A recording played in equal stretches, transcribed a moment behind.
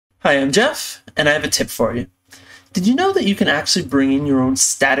Hi, I'm Jeff, and I have a tip for you. Did you know that you can actually bring in your own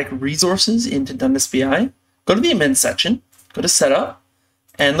static resources into Dundas BI? Go to the admin section, go to Setup,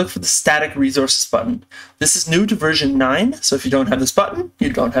 and look for the Static Resources button. This is new to version 9, so if you don't have this button,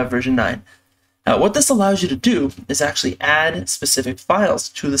 you don't have version 9. What this allows you to do is actually add specific files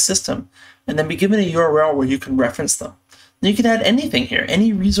to the system, and then be given a URL where you can reference them. And you can add anything here,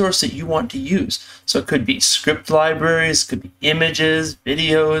 any resource that you want to use. So it could be script libraries, it could be images,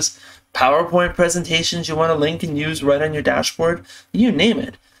 videos, PowerPoint presentations you want to link and use right on your dashboard, you name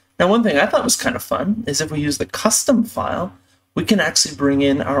it. Now, one thing I thought was kind of fun is if we use the custom file, we can actually bring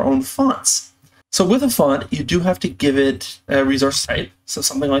in our own fonts. So with a font, you do have to give it a resource type, so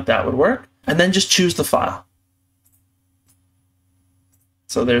something like that would work, and then just choose the file.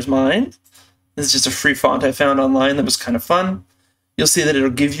 So there's mine. This is just a free font I found online that was kind of fun. You'll see that it'll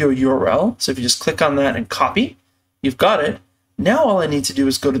give you a URL. So if you just click on that and copy, you've got it. Now all I need to do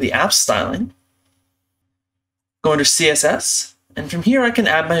is go to the app styling, go under CSS, and from here I can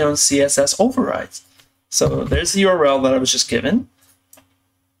add my own CSS overrides. So there's the URL that I was just given.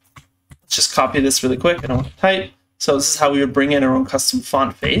 Let's just copy this really quick. I don't want to type. So this is how we would bring in our own custom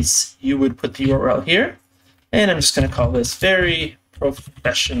font face. You would put the URL here, and I'm just going to call this very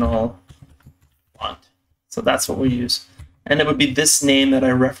professional font. So that's what we use. And it would be this name that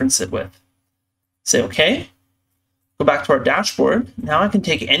I reference it with. Say OK. Go back to our dashboard. Now I can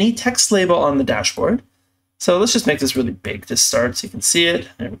take any text label on the dashboard. So let's just make this really big to start so you can see it.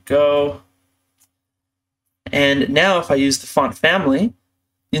 There we go. And now if I use the font family,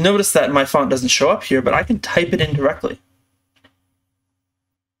 you'll notice that my font doesn't show up here, but I can type it in directly.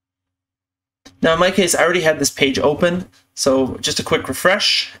 Now in my case, I already had this page open, so just a quick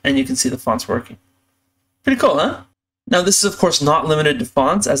refresh, and you can see the font's working. Pretty cool, huh? Now this is of course not limited to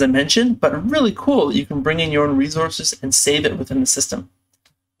fonts, as I mentioned, but really cool that you can bring in your own resources and save it within the system.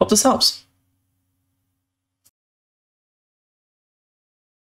 Hope this helps.